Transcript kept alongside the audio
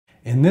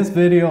In this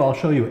video, I'll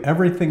show you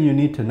everything you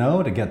need to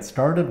know to get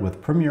started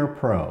with Premiere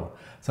Pro.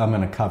 So I'm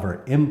going to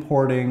cover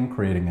importing,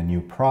 creating a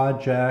new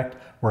project,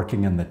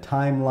 working in the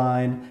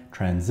timeline,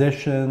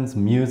 transitions,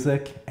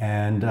 music,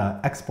 and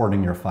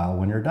exporting your file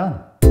when you're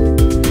done.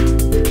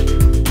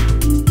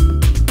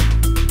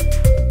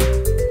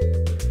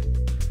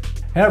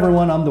 Hey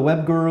everyone, I'm the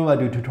Web Guru. I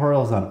do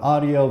tutorials on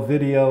audio,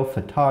 video,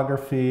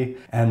 photography,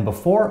 and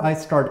before I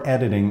start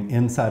editing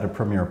inside of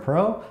Premiere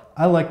Pro,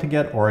 I like to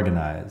get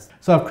organized.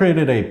 So I've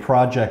created a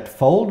project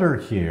folder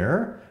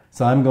here.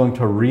 So I'm going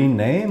to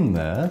rename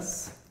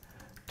this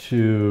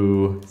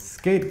to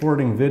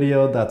skateboarding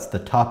video. That's the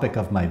topic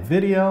of my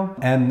video.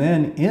 And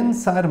then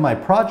inside of my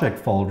project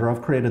folder,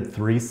 I've created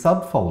 3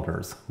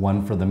 subfolders.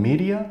 One for the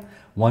media,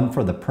 one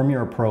for the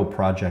Premiere Pro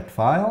project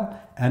file,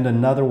 and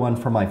another one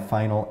for my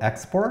final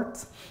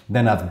exports.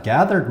 Then I've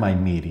gathered my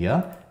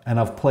media and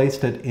I've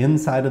placed it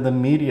inside of the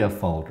media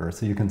folder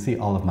so you can see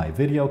all of my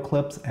video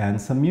clips and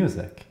some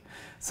music.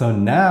 So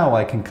now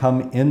I can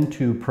come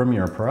into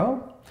Premiere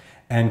Pro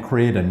and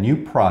create a new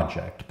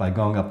project by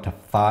going up to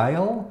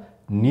File,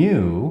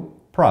 New,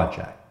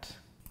 Project.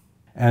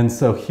 And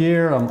so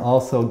here I'm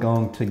also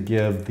going to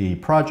give the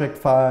project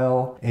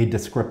file a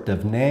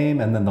descriptive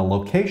name, and then the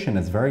location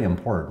is very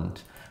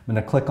important. I'm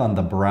going to click on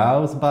the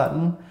Browse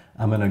button.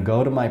 I'm going to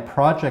go to my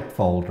project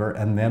folder,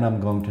 and then I'm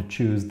going to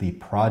choose the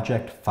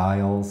Project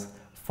Files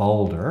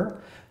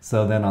folder.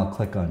 So then I'll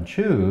click on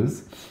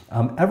Choose.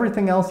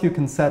 Everything else you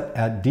can set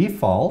at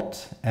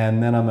default,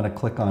 and then I'm going to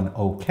click on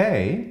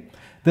OK.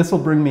 This will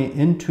bring me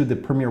into the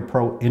Premiere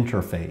Pro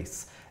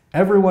interface.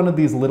 Every one of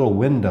these little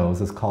windows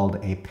is called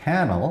a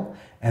panel,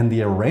 and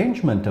the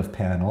arrangement of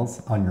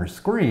panels on your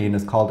screen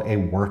is called a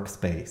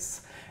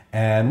workspace.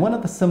 And one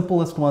of the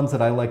simplest ones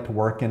that I like to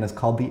work in is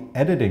called the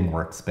editing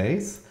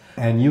workspace.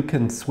 And you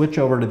can switch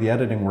over to the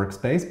editing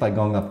workspace by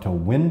going up to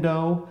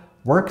Window,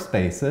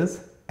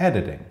 Workspaces,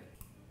 Editing.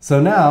 So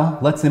now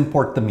let's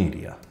import the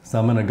media. So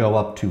I'm going to go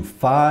up to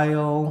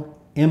File,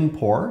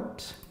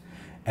 Import,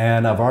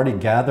 and I've already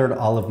gathered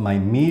all of my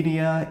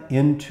media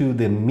into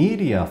the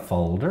media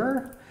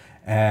folder,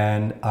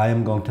 and I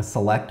am going to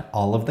select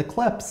all of the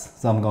clips.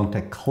 So I'm going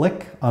to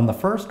click on the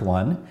first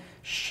one,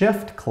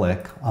 shift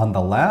click on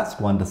the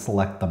last one to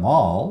select them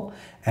all,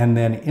 and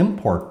then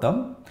import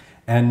them.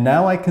 And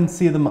now I can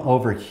see them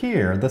over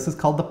here. This is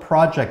called the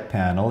project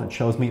panel. It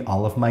shows me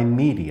all of my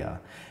media.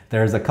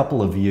 There's a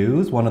couple of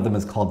views. One of them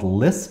is called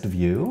List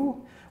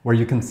View, where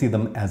you can see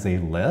them as a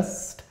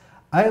list.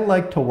 I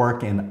like to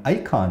work in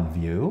Icon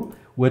View,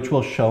 which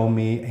will show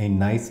me a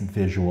nice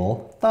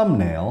visual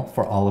thumbnail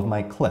for all of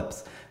my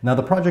clips. Now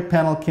the project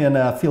panel can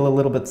feel a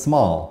little bit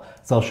small,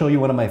 so I'll show you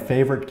one of my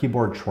favorite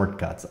keyboard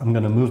shortcuts. I'm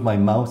going to move my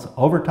mouse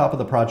over top of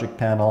the project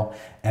panel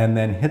and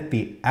then hit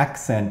the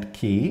Accent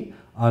key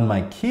on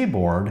my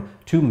keyboard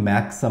to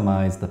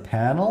maximize the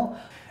panel.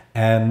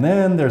 And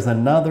then there's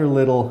another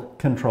little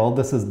control.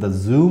 This is the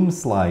zoom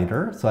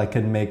slider, so I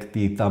can make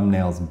the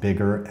thumbnails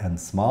bigger and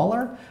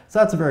smaller. So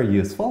that's very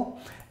useful.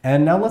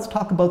 And now let's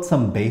talk about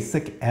some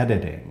basic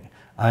editing.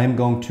 I'm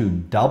going to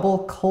double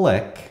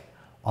click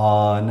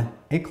on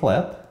a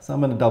clip. So I'm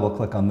going to double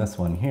click on this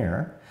one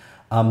here.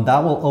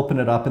 That will open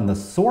it up in the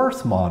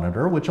source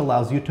monitor, which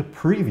allows you to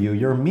preview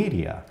your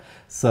media.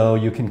 So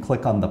you can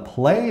click on the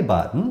play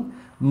button.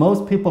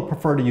 Most people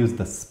prefer to use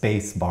the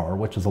space bar,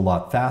 which is a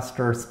lot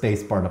faster.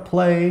 Space bar to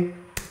play,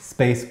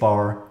 space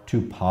bar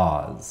to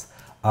pause.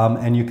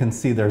 And you can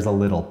see there's a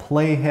little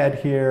playhead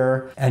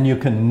here, and you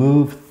can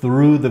move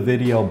through the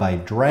video by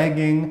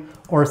dragging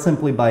or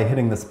simply by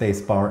hitting the space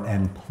bar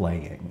and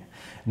playing.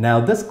 Now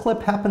this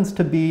clip happens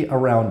to be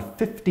around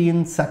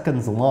 15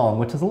 seconds long,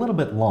 which is a little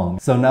bit long.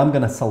 So now I'm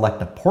going to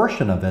select a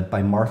portion of it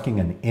by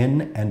marking an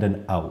in and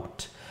an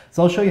out.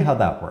 So I'll show you how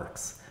that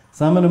works.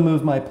 So I'm going to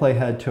move my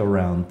playhead to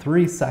around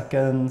 3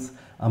 seconds.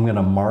 I'm going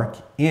to mark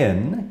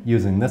in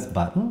using this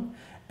button,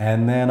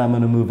 and then I'm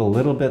going to move a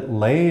little bit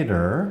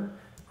later,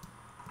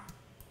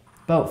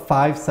 about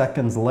 5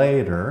 seconds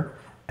later,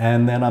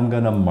 and then I'm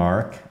going to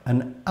mark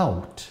an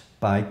out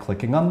by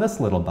clicking on this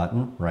little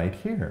button right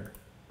here.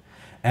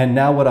 And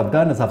now what I've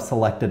done is I've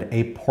selected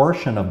a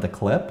portion of the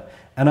clip,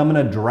 and I'm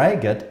going to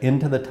drag it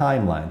into the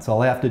timeline. So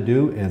all I have to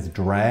do is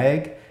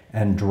drag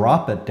and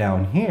drop it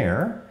down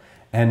here.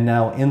 And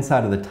now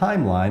inside of the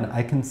timeline,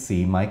 I can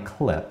see my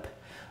clip.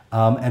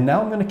 And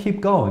now I'm going to keep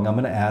going. I'm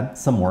going to add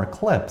some more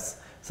clips.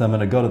 So I'm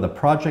going to go to the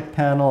project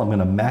panel. I'm going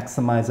to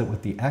maximize it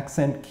with the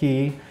Accent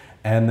key.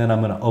 And then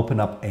I'm going to open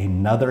up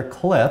another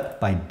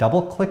clip by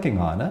double clicking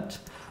on it.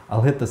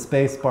 I'll hit the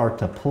space bar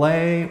to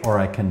play, or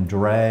I can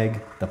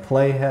drag the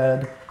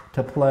playhead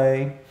to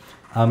play.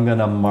 I'm going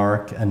to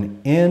mark an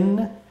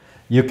in.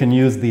 You can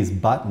use these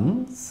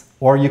buttons,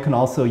 or you can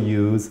also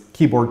use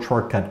keyboard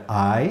shortcut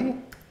I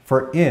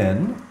for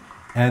in,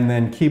 and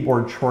then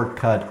keyboard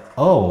shortcut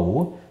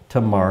O to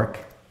mark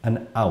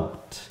an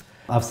out.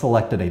 I've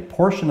selected a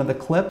portion of the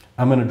clip.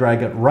 I'm going to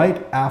drag it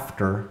right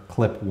after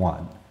clip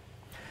 1.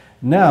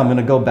 Now I'm going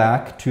to go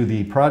back to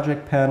the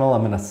project panel.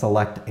 I'm going to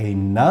select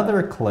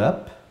another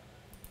clip,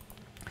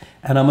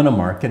 and I'm going to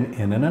mark an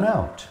in and an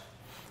out.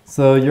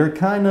 So you're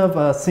kind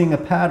of seeing a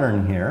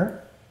pattern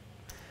here.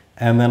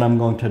 And then I'm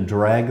going to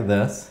drag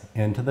this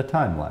into the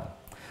timeline.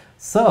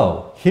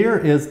 So here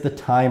is the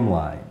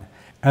timeline.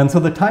 And so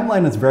the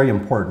timeline is very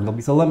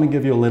important. So let me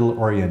give you a little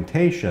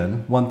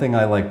orientation. One thing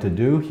I like to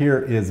do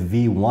here is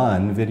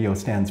V1. Video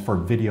stands for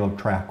video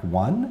track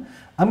 1.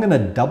 I'm going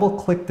to double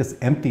click this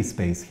empty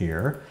space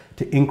here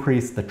to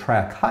increase the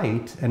track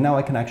height, and now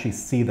I can actually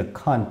see the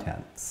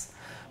contents.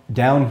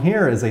 Down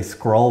here is a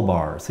scroll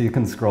bar, so you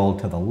can scroll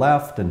to the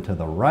left and to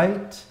the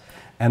right.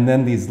 And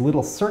then these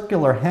little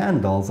circular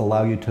handles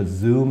allow you to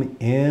zoom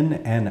in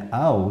and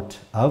out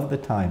of the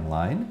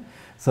timeline,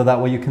 so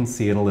that way you can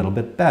see it a little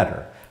bit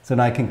better. So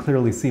now I can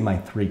clearly see my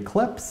 3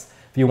 clips.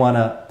 If you want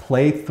to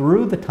play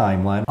through the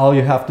timeline, all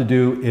you have to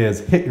do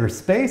is hit your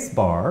space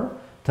bar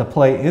to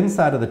play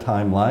inside of the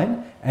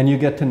timeline, and you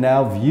get to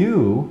now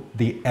view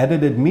the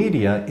edited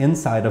media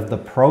inside of the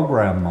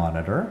program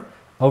monitor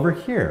over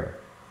here.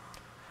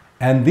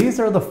 And these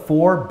are the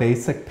 4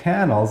 basic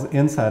panels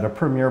inside of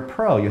Premiere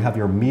Pro. You have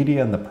your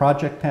media in the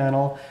project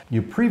panel,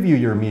 you preview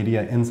your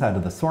media inside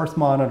of the source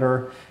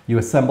monitor, you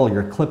assemble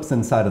your clips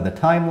inside of the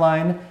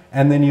timeline,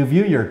 and then you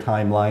view your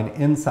timeline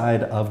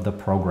inside of the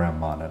program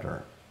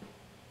monitor.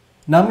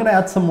 Now I'm going to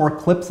add some more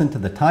clips into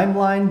the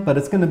timeline, but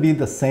it's going to be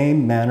the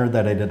same manner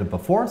that I did it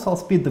before, so I'll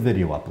speed the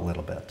video up a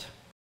little bit.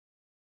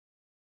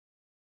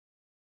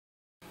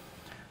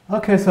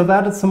 Okay, so I've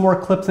added some more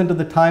clips into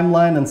the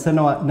timeline, and so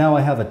now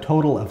I have a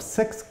total of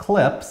 6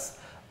 clips.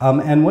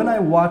 And when I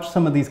watch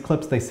some of these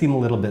clips, they seem a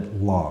little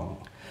bit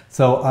long.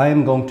 So I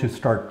am going to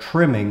start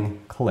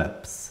trimming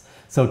clips.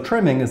 So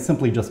trimming is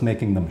simply just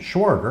making them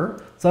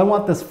shorter. So I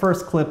want this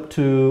first clip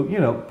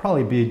to,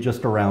 probably be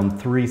just around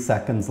 3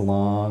 seconds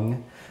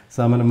long.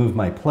 So I'm going to move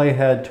my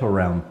playhead to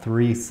around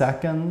 3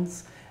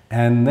 seconds.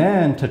 And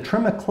then to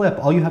trim a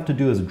clip, all you have to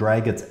do is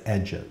drag its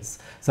edges.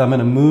 So I'm going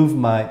to move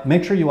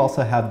make sure you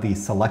also have the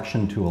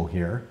selection tool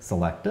here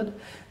selected.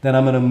 Then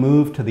I'm going to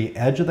move to the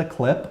edge of the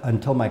clip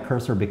until my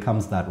cursor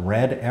becomes that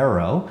red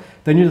arrow.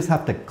 Then you just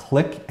have to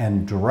click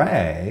and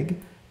drag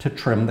to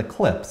trim the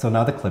clip. So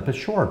now the clip is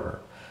shorter.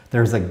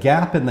 There's a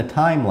gap in the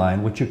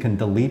timeline which you can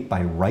delete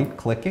by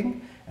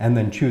right-clicking and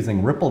then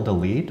choosing Ripple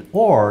Delete,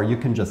 or you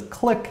can just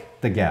click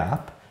the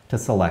gap to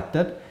select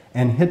it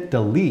and hit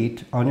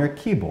Delete on your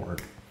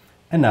keyboard.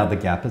 And now the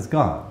gap is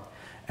gone.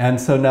 And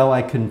so now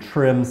I can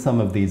trim some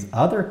of these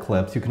other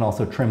clips. You can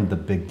also trim the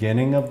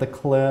beginning of the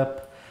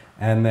clip,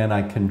 and then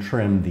I can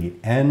trim the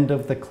end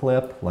of the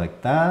clip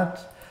like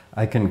that.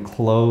 I can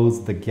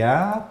close the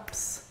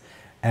gaps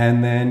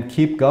and then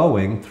keep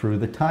going through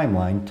the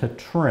timeline to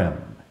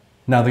trim.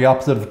 Now the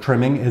opposite of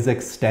trimming is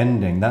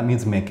extending. That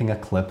means making a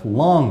clip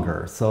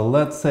longer. So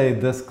let's say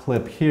this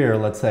clip here,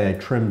 let's say I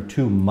trimmed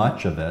too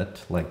much of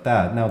it like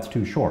that. Now it's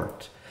too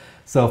short.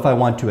 So if I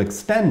want to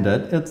extend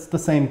it, it's the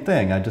same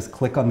thing. I just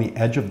click on the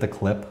edge of the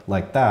clip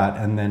like that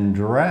and then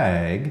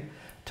drag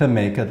to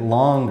make it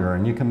longer.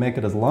 And you can make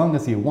it as long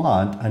as you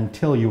want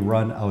until you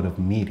run out of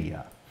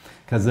media,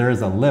 because there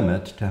is a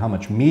limit to how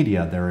much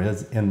media there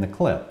is in the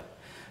clip.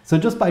 So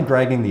just by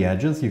dragging the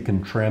edges, you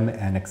can trim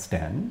and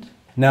extend.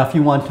 Now if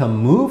you want to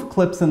move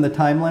clips in the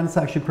timeline, it's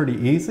actually pretty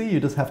easy. You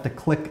just have to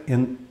click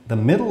in the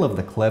middle of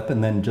the clip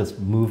and then just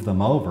move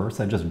them over.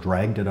 So I just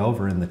dragged it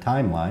over in the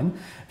timeline.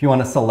 If you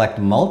want to select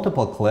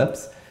multiple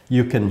clips,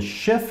 you can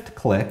shift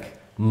click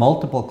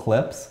multiple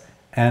clips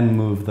and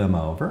move them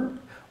over.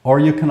 Or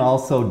you can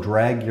also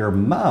drag your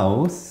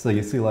mouse. So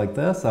you see like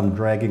this, I'm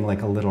dragging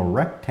like a little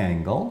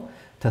rectangle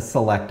to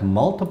select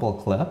multiple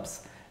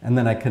clips, and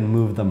then I can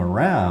move them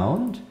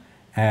around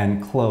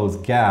and close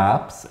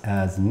gaps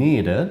as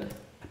needed.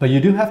 But you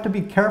do have to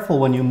be careful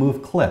when you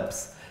move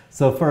clips.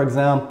 So for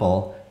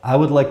example, I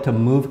would like to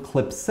move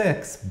clip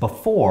 6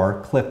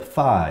 before clip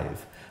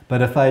 5.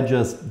 But if I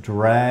just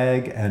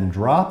drag and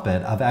drop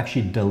it, I've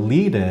actually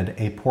deleted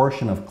a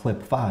portion of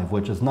clip 5,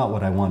 which is not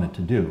what I wanted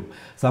to do.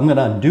 So I'm going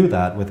to undo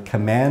that with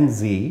Command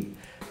Z,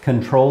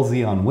 Control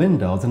Z on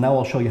Windows, and now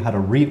I'll show you how to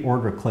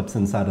reorder clips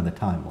inside of the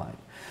timeline.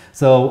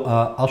 So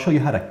I'll show you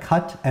how to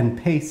cut and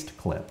paste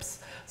clips.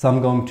 So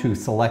I'm going to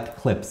select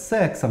clip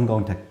 6, I'm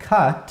going to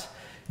cut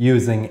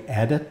using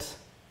Edit,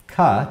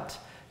 Cut.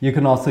 You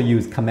can also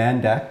use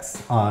Command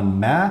X on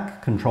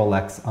Mac, Control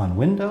X on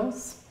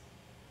Windows.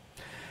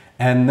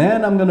 And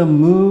then I'm going to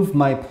move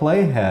my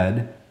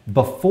playhead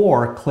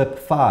before clip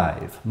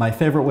 5. My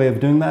favorite way of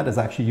doing that is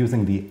actually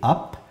using the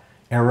up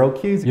arrow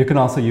keys. You can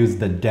also use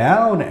the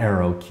down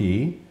arrow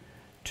key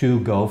to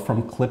go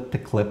from clip to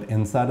clip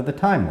inside of the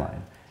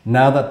timeline.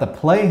 Now that the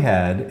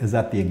playhead is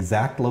at the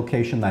exact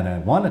location that I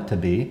want it to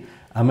be,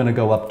 I'm going to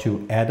go up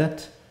to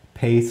Edit,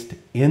 Paste,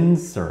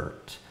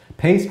 Insert.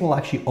 Paste will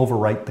actually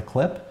overwrite the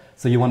clip,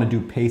 so you want to do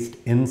Paste,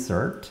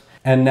 Insert.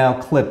 And now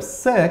clip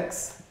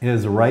 6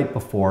 is right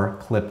before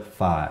clip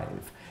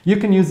 5. You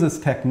can use this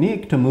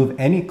technique to move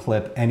any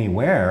clip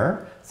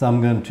anywhere. So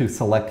I'm going to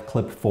select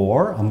clip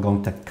 4, I'm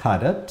going to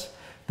cut it.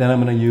 Then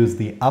I'm going to use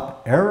the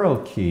up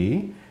arrow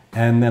key,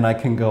 and then I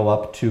can go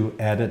up to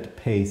Edit,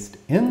 Paste,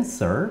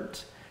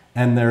 Insert.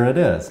 And there it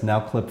is.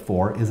 Now clip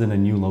 4 is in a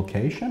new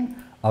location.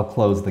 I'll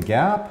close the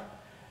gap,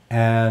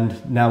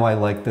 And now I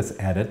like this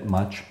edit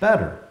much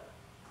better.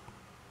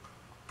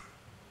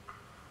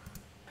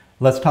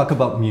 Let's talk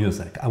about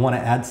music. I want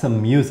to add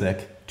some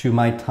music to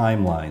my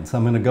timeline. So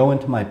I'm going to go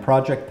into my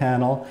project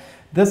panel. In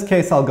this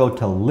case, I'll go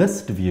to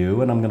list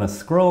view and I'm going to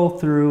scroll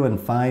through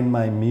and find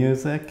my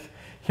music.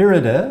 Here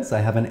it is. I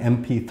have an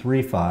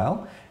MP3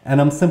 file and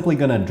I'm simply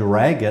going to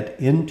drag it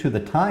into the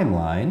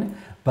timeline.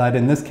 But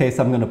in this case,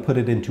 I'm going to put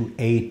it into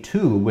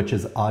A2, which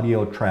is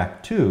audio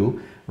track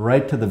 2,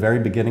 right to the very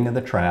beginning of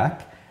the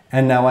track.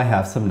 And now I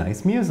have some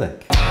nice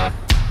music.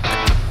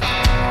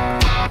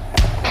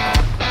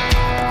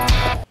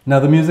 Now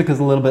the music is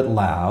a little bit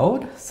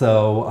loud,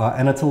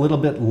 and it's a little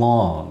bit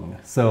long.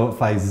 So if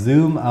I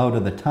zoom out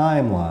of the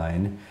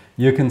timeline,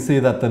 you can see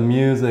that the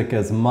music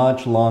is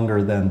much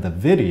longer than the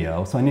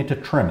video, so I need to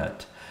trim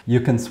it. You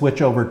can switch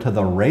over to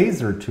the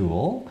razor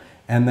tool,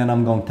 and then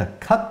I'm going to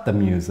cut the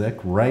music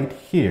right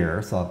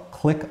here. So I'll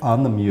click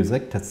on the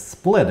music to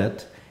split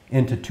it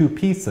into 2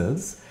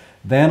 pieces.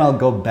 Then I'll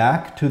go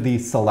back to the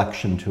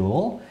selection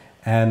tool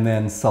and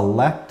then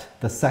select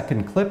the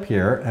second clip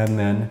here and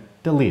then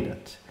delete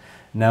it.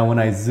 Now when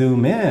I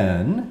zoom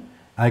in,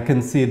 I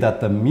can see that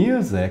the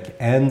music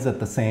ends at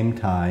the same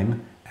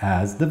time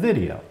as the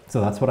video. So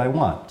that's what I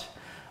want.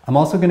 I'm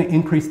also going to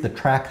increase the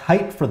track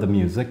height for the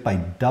music by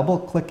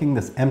double-clicking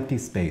this empty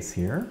space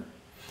here.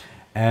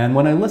 And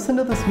when I listen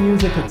to this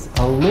music, it's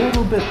a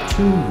little bit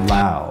too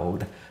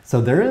loud. So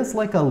there is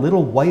like a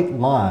little white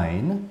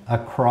line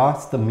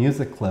across the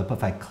music clip.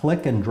 If I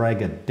click and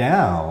drag it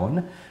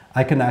down,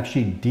 I can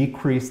actually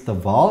decrease the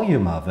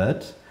volume of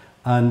it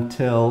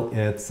until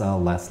it's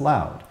less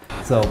loud.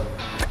 So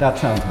that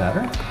sounds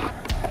better.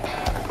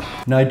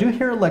 Now I do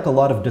hear like a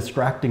lot of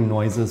distracting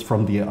noises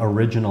from the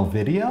original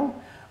video.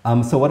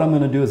 So what I'm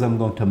going to do is I'm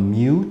going to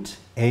mute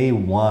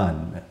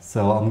A1.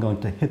 So I'm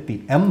going to hit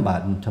the M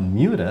button to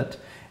mute it,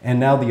 and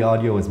now the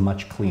audio is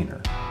much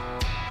cleaner.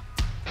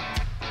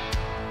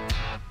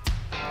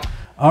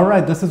 All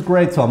right, this is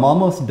great. So I'm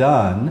almost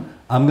done.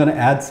 I'm going to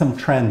add some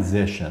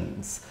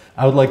transitions.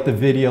 I would like the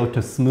video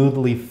to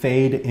smoothly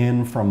fade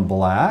in from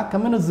black.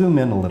 I'm going to zoom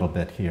in a little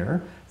bit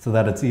here so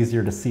that it's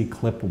easier to see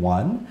clip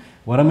 1.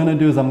 What I'm going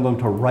to do is I'm going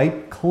to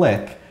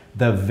right-click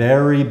the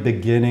very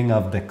beginning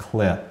of the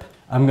clip.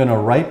 I'm going to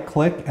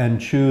right-click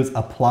and choose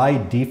Apply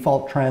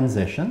Default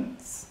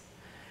Transitions.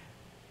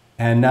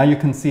 And now you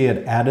can see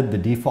it added the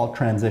default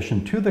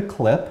transition to the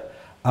clip.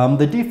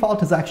 The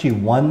default is actually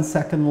 1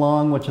 second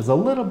long, which is a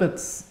little bit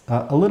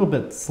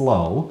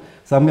slow.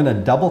 So I'm going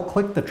to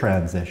double-click the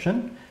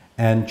transition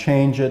and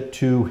change it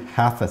to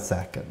 ½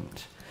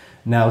 second.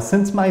 Now,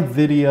 since my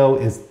video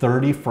is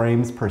 30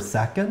 frames per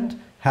second,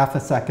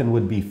 ½ second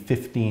would be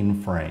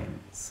 15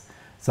 frames.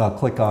 So I'll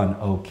click on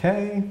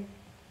OK.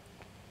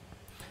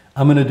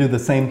 I'm going to do the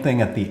same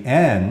thing at the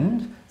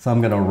end. So I'm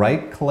going to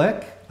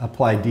right-click,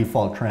 apply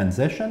default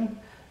transition,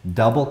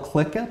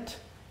 double-click it,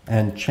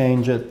 and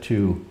change it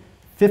to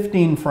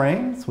 15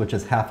 frames, which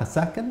is ½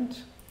 second.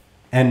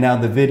 And now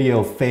the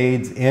video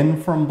fades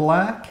in from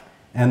black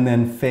and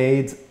then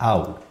fades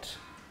out.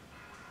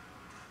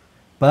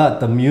 But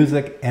the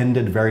music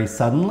ended very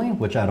suddenly,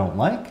 which I don't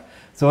like.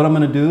 So what I'm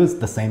going to do is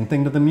the same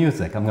thing to the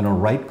music. I'm going to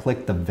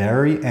right-click the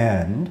very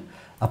end,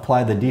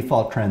 apply the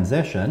default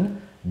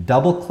transition,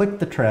 double-click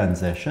the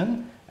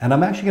transition, and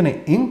I'm actually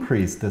going to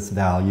increase this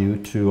value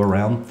to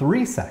around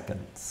 3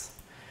 seconds.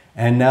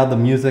 And now the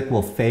music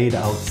will fade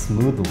out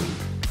smoothly.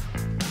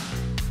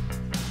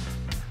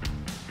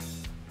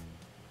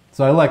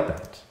 So I like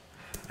that.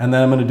 And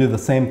then I'm going to do the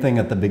same thing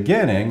at the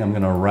beginning. I'm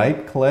going to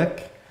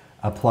right-click,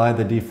 apply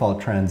the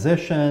default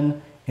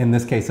transition. In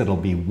this case, it'll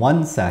be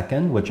 1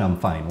 second, which I'm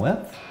fine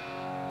with.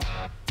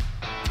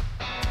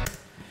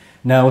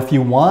 Now, if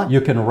you want,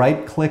 you can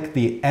right-click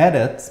the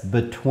edits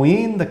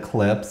between the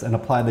clips and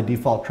apply the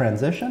default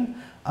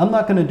transition. I'm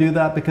not going to do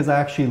that because I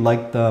actually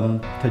like them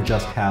to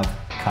just have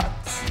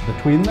cuts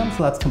between them,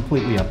 so that's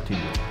completely up to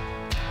you.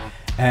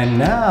 And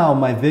now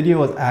my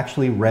video is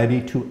actually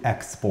ready to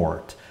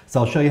export.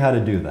 So I'll show you how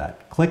to do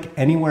that. Click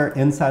anywhere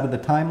inside of the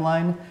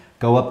timeline,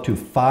 go up to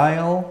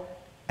File,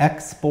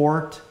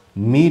 Export,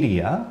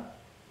 Media.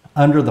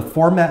 Under the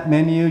Format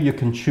menu, you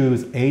can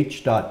choose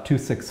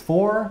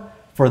H.264.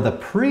 For the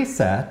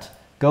preset,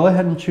 go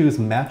ahead and choose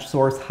Match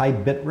Source High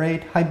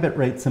Bitrate. High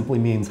bitrate simply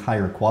means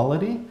higher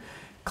quality.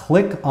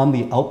 Click on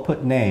the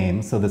output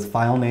name, so this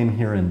file name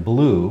here in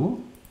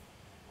blue,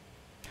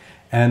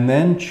 and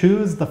then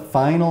choose the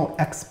final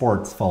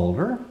exports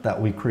folder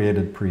that we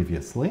created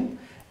previously.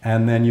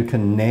 And then you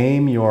can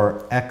name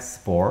your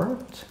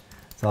export.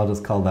 So I'll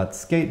just call that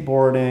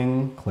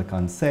skateboarding, click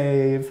on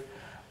Save.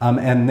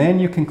 And then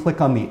you can click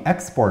on the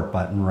Export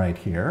button right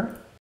here.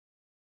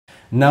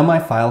 Now my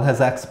file has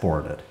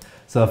exported.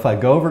 So if I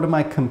go over to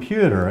my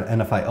computer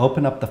and if I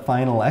open up the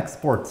final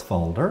exports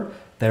folder,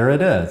 there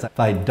it is. If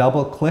I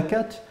double click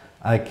it,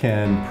 I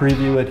can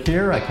preview it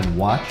here, I can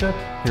watch it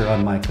here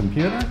on my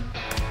computer.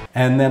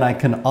 And then I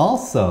can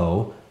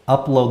also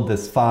upload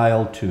this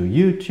file to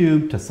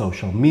YouTube, to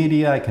social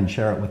media. I can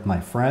share it with my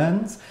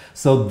friends.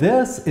 So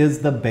this is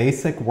the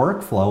basic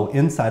workflow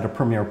inside of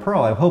Premiere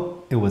Pro. I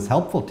hope it was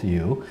helpful to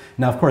you.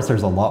 Now, of course,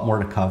 there's a lot more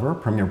to cover.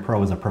 Premiere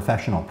Pro is a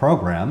professional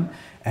program,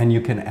 and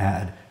you can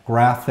add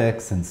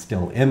graphics and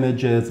still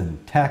images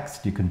and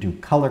text. You can do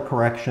color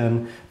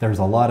correction. There's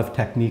a lot of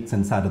techniques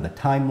inside of the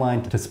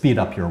timeline to speed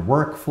up your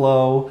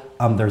workflow.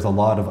 There's a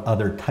lot of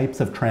other types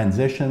of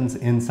transitions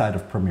inside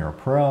of Premiere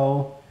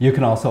Pro. You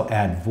can also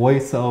add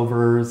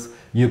voiceovers.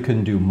 You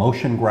can do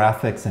motion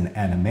graphics and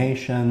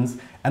animations.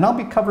 And I'll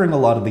be covering a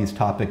lot of these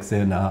topics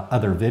in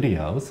other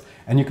videos.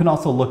 And you can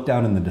also look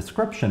down in the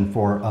description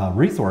for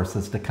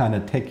resources to kind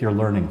of take your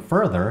learning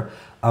further.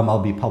 I'll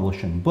be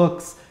publishing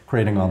books,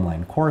 creating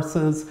online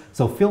courses,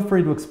 so feel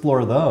free to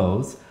explore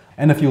those.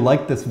 And if you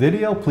like this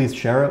video, please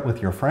share it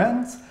with your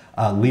friends,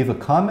 leave a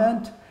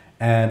comment,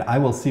 and I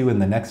will see you in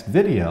the next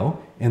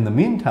video. In the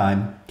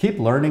meantime, keep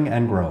learning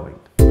and growing.